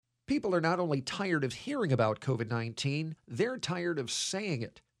People are not only tired of hearing about COVID-19, they're tired of saying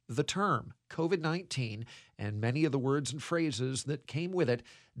it. The term COVID-19 and many of the words and phrases that came with it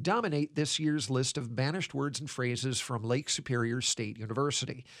dominate this year's list of banished words and phrases from Lake Superior State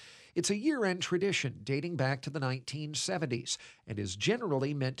University. It's a year-end tradition dating back to the 1970s and is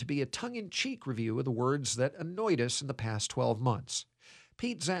generally meant to be a tongue-in-cheek review of the words that annoyed us in the past 12 months.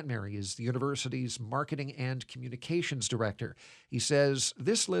 Pete Zatmary is the university's marketing and communications director. He says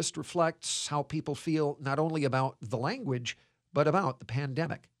this list reflects how people feel not only about the language, but about the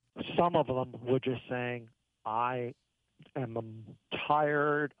pandemic. Some of them were just saying, I am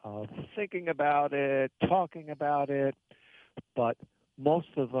tired of thinking about it, talking about it, but most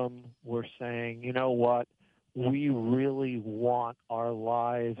of them were saying, you know what, we really want our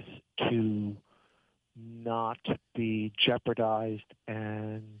lives to not be jeopardized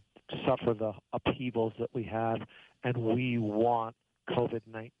and suffer the upheavals that we have, and we want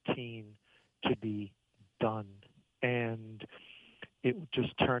COVID-19 to be done. And it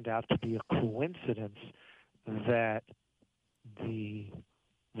just turned out to be a coincidence that the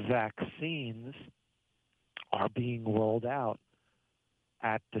vaccines are being rolled out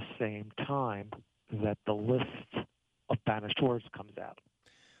at the same time that the list of banished words comes out.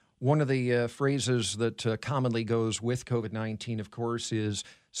 One of the phrases that commonly goes with COVID-19, of course, is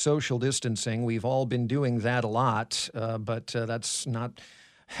social distancing. We've all been doing that a lot, but that's not...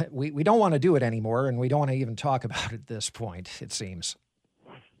 We don't want to do it anymore, and we don't want to even talk about it at this point, it seems.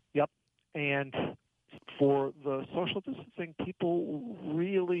 Yep. And for the social distancing, people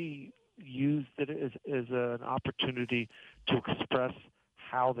really used it as an opportunity to express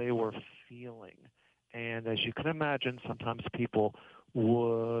how they were feeling. And as you can imagine, sometimes people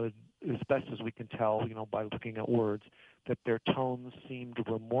would, as best as we can tell, by looking at words, that their tones seemed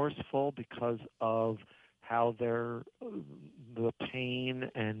remorseful because of how the pain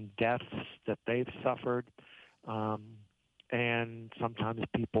and deaths that they've suffered. And sometimes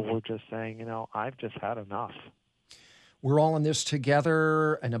people were just saying, I've just had enough. We're all in this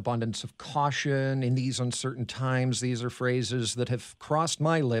together, an abundance of caution in these uncertain times. These are phrases that have crossed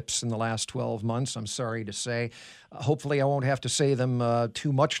my lips in the last 12 months, I'm sorry to say. Hopefully I won't have to say them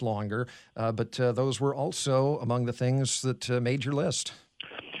too much longer, but those were also among the things that made your list.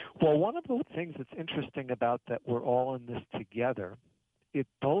 Well, one of the things that's interesting about that we're all in this together, it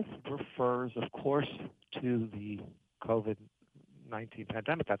both refers, of course, to the COVID-19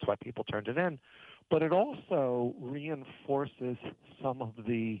 pandemic. That's why people turned it in. But it also reinforces some of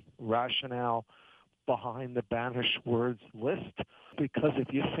the rationale behind the banished words list, because if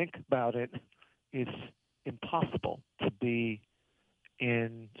you think about it, it's impossible to be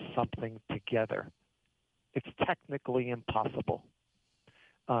in something together. It's technically impossible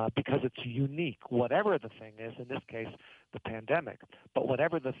because it's unique, whatever the thing is, in this case, the pandemic. But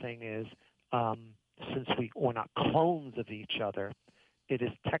whatever the thing is, since we're not clones of each other, it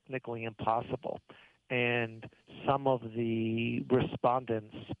is technically impossible. And some of the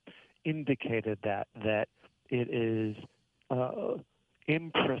respondents indicated that it is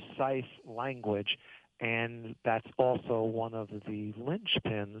imprecise language, and that's also one of the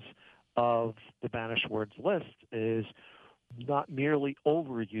linchpins of the banished words list, is not merely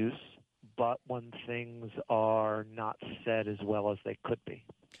overuse, but when things are not said as well as they could be.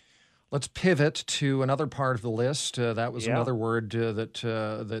 Let's pivot to another part of the list. That was another word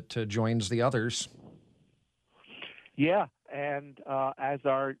that joins the others. Yeah, and as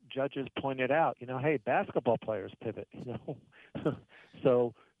our judges pointed out, hey, basketball players pivot.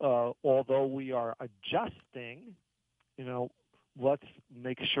 So although we are adjusting, let's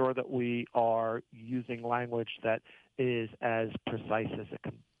make sure that we are using language that is as precise as it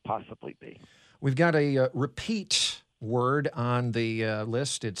can possibly be. We've got a repeat word on the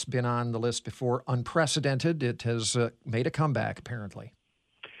list. It's been on the list before. Unprecedented. It has made a comeback, apparently.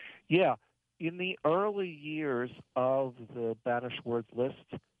 Yeah. In the early years of the banished words list,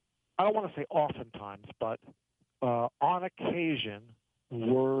 I don't want to say oftentimes, but on occasion,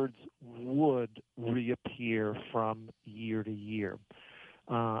 words would reappear from year to year.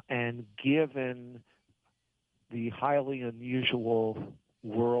 And given the highly unusual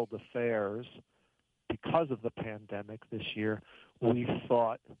world affairs because of the pandemic this year, we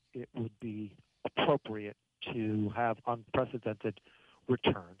thought it would be appropriate to have unprecedented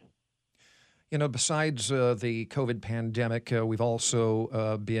return. Besides the COVID pandemic, we've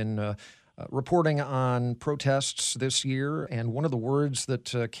also been reporting on protests this year, and one of the words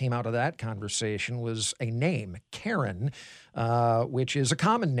that came out of that conversation was a name, Karen, which is a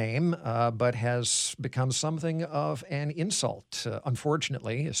common name, but has become something of an insult,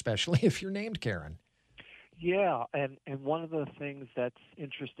 unfortunately, especially if you're named Karen. Yeah, and one of the things that's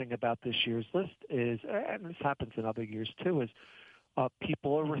interesting about this year's list is, and this happens in other years too, is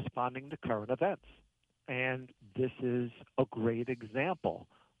people are responding to current events. And this is a great example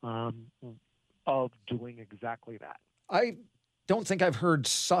of doing exactly that. I don't think I've heard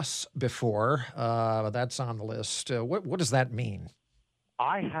sus before. That's on the list. What does that mean?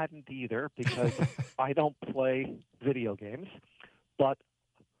 I hadn't either because I don't play video games. But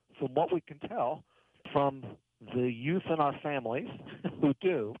from what we can tell from the youth in our families who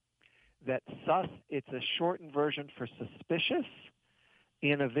do, that sus, it's a shortened version for suspicious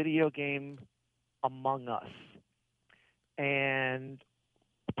in a video game Among Us. And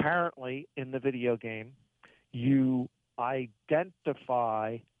apparently in the video game, you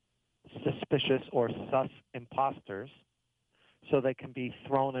identify suspicious or sus imposters so they can be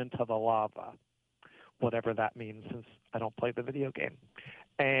thrown into the lava, whatever that means since I don't play the video game.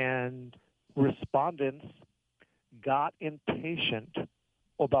 And respondents got impatient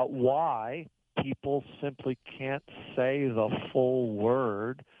about why people simply can't say the full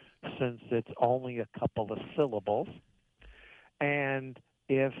word since it's only a couple of syllables. And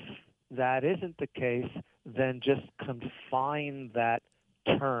if that isn't the case, then just confine that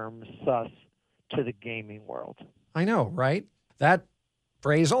term sus to the gaming world. I know, right? That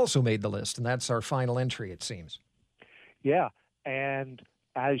phrase also made the list, and that's our final entry, it seems. Yeah, and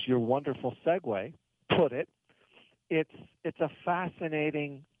as your wonderful segue put it, it's a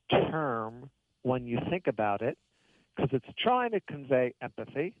fascinating term when you think about it, because it's trying to convey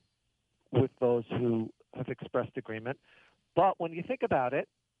empathy with those who have expressed agreement. But when you think about it,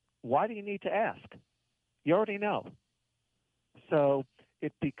 why do you need to ask? You already know. So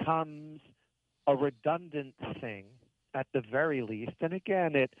it becomes a redundant thing at the very least. And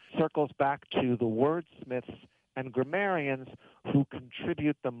again, it circles back to the wordsmiths and grammarians who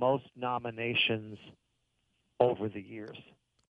contribute the most nominations over the years.